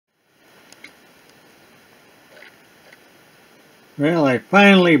Well, I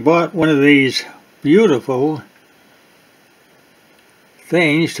finally bought one of these beautiful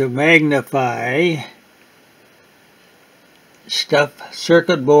things to magnify stuff,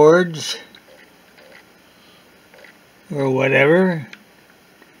 circuit boards or whatever.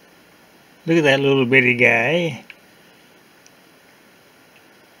 Look at that little bitty guy.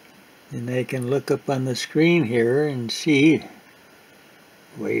 And I can look up on the screen here and see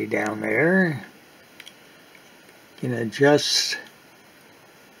way down there. Can adjust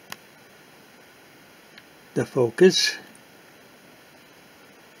the focus.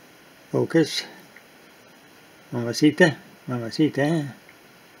 Focus. Mamacita. Mamacita.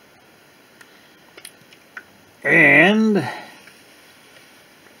 And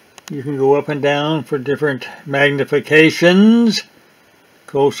you can go up and down for different magnifications.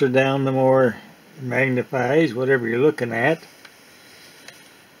 Closer down, the more it magnifies whatever you're looking at.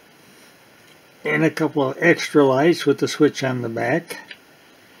 And a couple of extra lights with the switch on the back.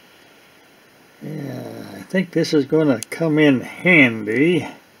 Yeah, I think this is going to come in handy.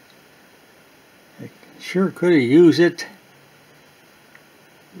 I sure could have used it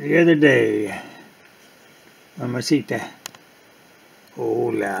the other day. Mamacita.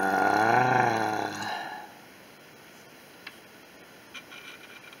 Hola.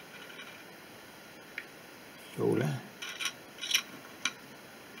 Hola.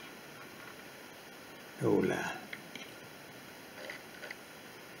 Hola.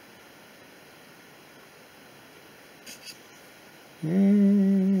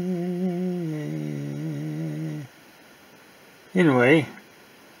 Anyway,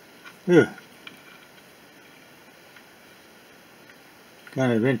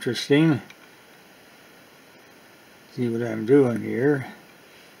 kind of interesting. See what I'm doing here.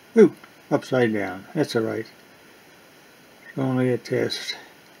 Ooh, upside down. That's all right. It's only a test.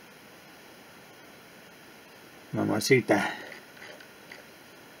 Mamacita.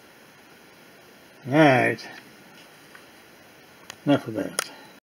 Alright. Enough of that.